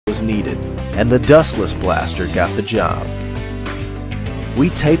was needed, and the dustless blaster got the job. We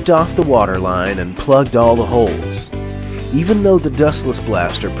taped off the water line and plugged all the holes. Even though the dustless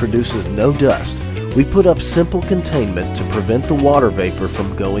blaster produces no dust, we put up simple containment to prevent the water vapor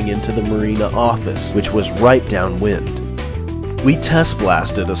from going into the marina office, which was right downwind. We test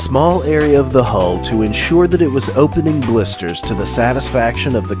blasted a small area of the hull to ensure that it was opening blisters to the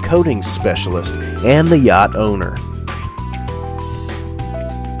satisfaction of the coatings specialist and the yacht owner.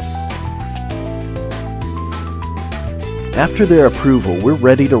 After their approval, we're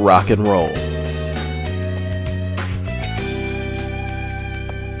ready to rock and roll.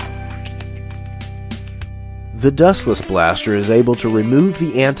 The dustless blaster is able to remove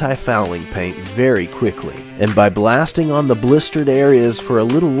the anti-fouling paint very quickly, and by blasting on the blistered areas for a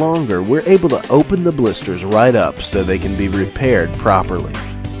little longer, we're able to open the blisters right up so they can be repaired properly.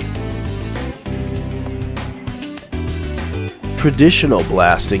 Traditional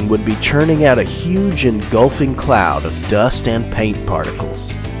blasting would be churning out a huge engulfing cloud of dust and paint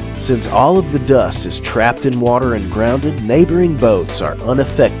particles. Since all of the dust is trapped in water and grounded, neighboring boats are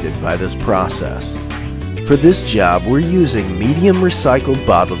unaffected by this process. For this job, we're using medium recycled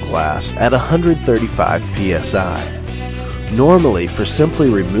bottle glass at 135 psi. Normally, for simply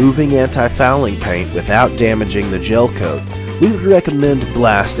removing anti-fouling paint without damaging the gel coat, we would recommend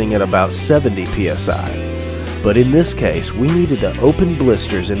blasting at about 70 psi. But in this case, we needed to open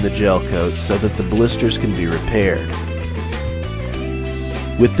blisters in the gel coat so that the blisters can be repaired.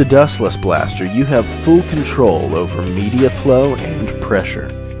 With the dustless blaster, you have full control over media flow and pressure.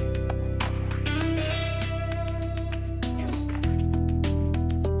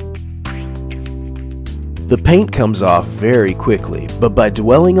 The paint comes off very quickly, but by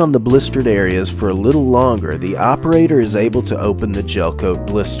dwelling on the blistered areas for a little longer, the operator is able to open the gel coat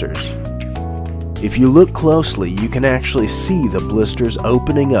blisters. If you look closely, you can actually see the blisters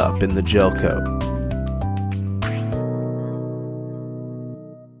opening up in the gel coat.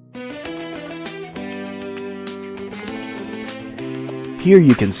 Here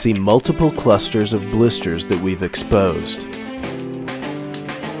you can see multiple clusters of blisters that we've exposed.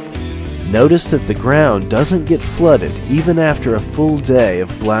 Notice that the ground doesn't get flooded even after a full day of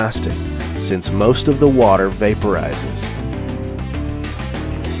blasting, since most of the water vaporizes.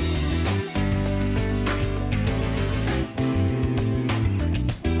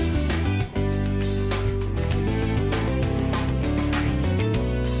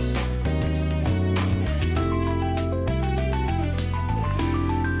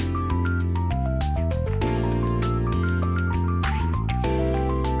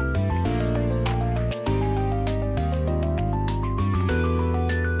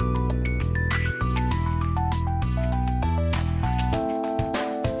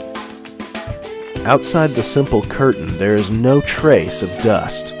 Outside the simple curtain, there is no trace of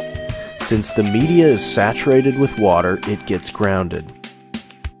dust. Since the media is saturated with water, it gets grounded.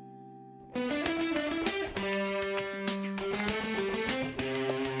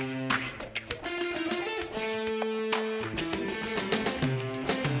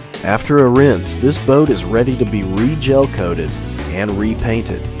 After a rinse, this boat is ready to be re-gel coated and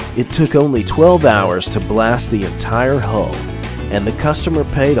repainted. It took only 12 hours to blast the entire hull, and the customer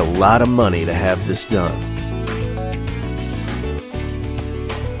paid a lot of money to have this done.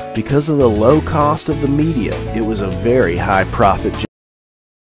 Because of the low cost of the media, it was a very high profit job.